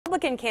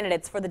Republican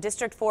candidates for the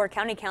District 4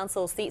 County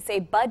Council seat say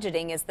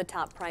budgeting is the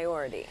top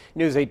priority.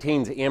 News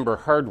 18's Amber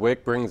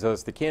Hardwick brings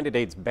us the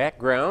candidates'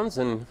 backgrounds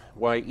and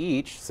why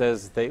each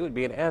says they would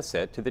be an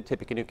asset to the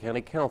Tippecanoe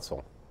County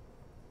Council.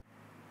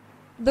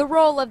 The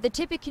role of the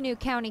Tippecanoe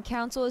County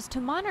Council is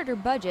to monitor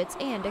budgets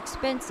and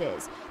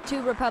expenses.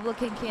 Two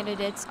Republican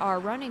candidates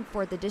are running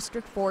for the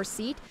District 4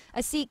 seat,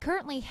 a seat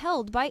currently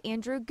held by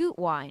Andrew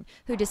Gutwein,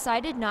 who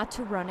decided not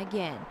to run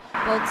again.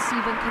 Both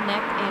Stephen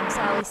Connect and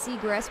Sally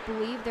Seagrass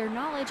believe their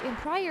knowledge and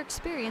prior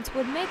experience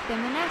would make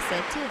them an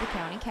asset to the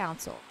County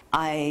Council.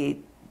 I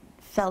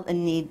felt a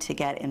need to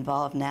get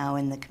involved now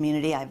in the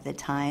community. I have the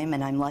time,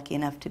 and I'm lucky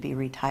enough to be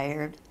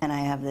retired, and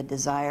I have the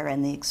desire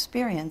and the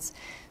experience.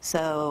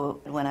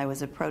 So when I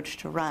was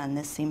approached to run,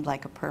 this seemed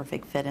like a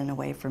perfect fit and a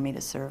way for me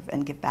to serve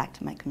and give back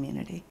to my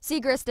community.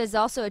 Seagrass is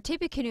also a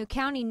Tippecanoe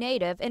County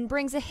native and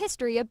brings a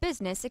history of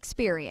business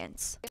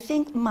experience. I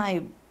think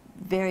my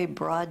very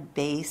broad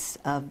base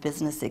of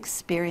business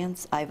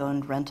experience. I've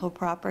owned rental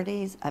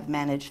properties. I've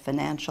managed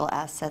financial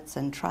assets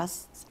and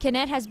trusts.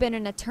 Kennett has been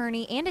an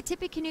attorney and a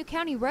Tippecanoe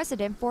County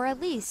resident for at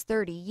least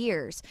 30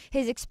 years.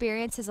 His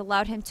experience has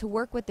allowed him to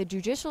work with the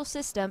judicial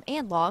system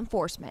and law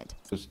enforcement.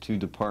 Those two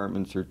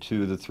departments are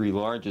two of the three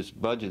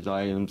largest budget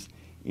items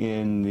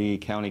in the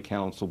county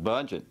council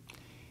budget.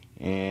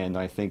 And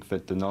I think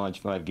that the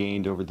knowledge that I've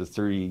gained over the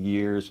 30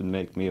 years would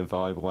make me a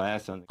valuable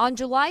asset. On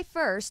July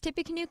 1st,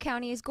 Tippecanoe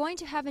County is going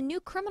to have a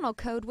new criminal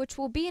code which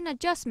will be an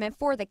adjustment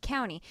for the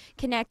county.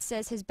 Connect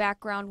says his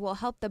background will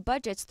help the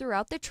budgets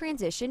throughout the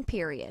transition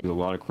period. Do a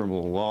lot of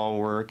criminal law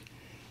work,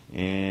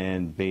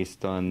 and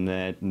based on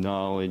that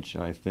knowledge,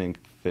 I think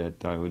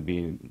that I would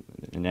be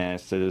an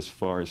asset as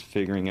far as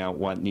figuring out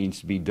what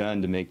needs to be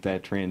done to make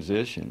that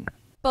transition.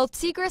 Both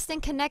Seagrass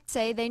and Connect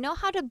say they know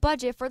how to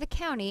budget for the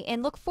county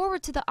and look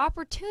forward to the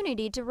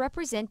opportunity to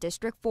represent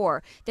District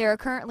 4. There are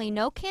currently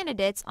no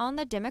candidates on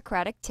the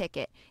Democratic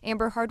ticket.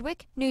 Amber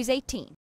Hardwick, News 18.